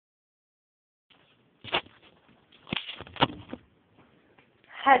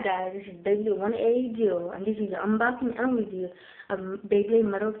Hi guys, this is W105R2F and this is the unboxing and review of Beyblade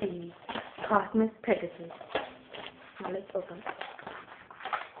Metal Fang Cosmic Pegasus. Now let's open it.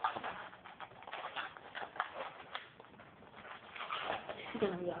 This is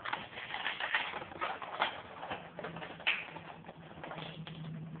gonna be awesome.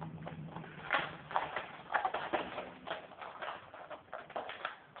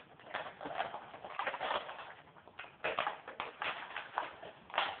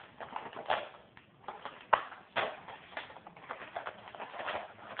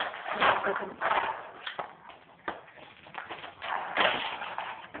 Open it.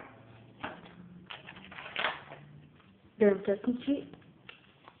 The instruction sheet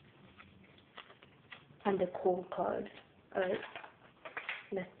and the code card. Alright,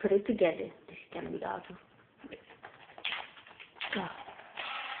 let's put it together. This is gonna be awesome. Go.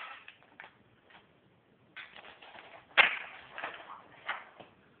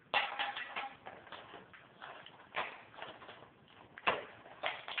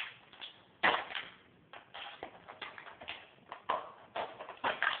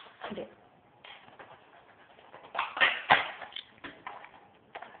 There.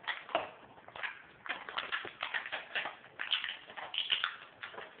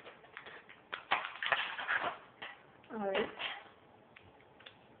 Alright.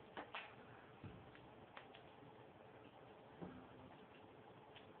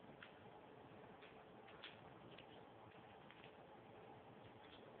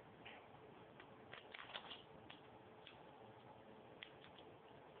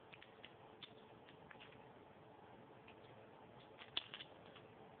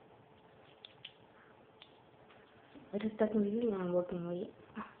 It is technically I'm working with it.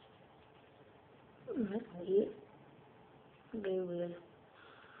 That's weird. Very weird.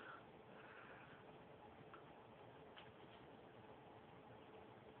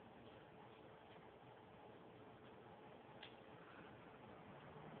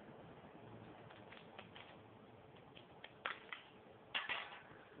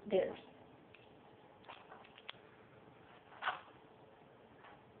 There.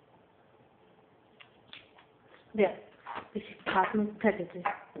 There. This is Cosmic Pegasus.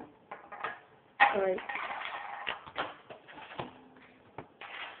 Alright.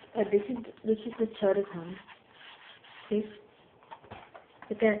 This is the turtle hand. This.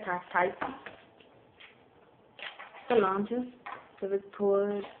 Look at the type. The launcher. The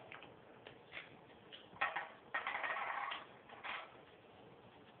record.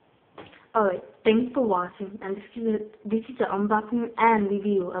 Alright, thanks for watching, and this is the unboxing and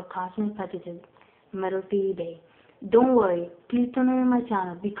review of Cosmic Pegasus Metal Beyblade. Don't worry, please tune in my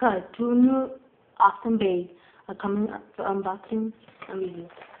channel because 2 new awesome bays are coming up for unboxing and review.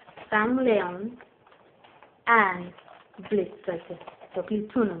 Fang, Leone and Blitz. So please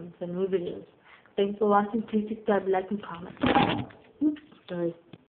tune in for new videos. Thanks for watching. Please subscribe, like, and comment. Oops, sorry.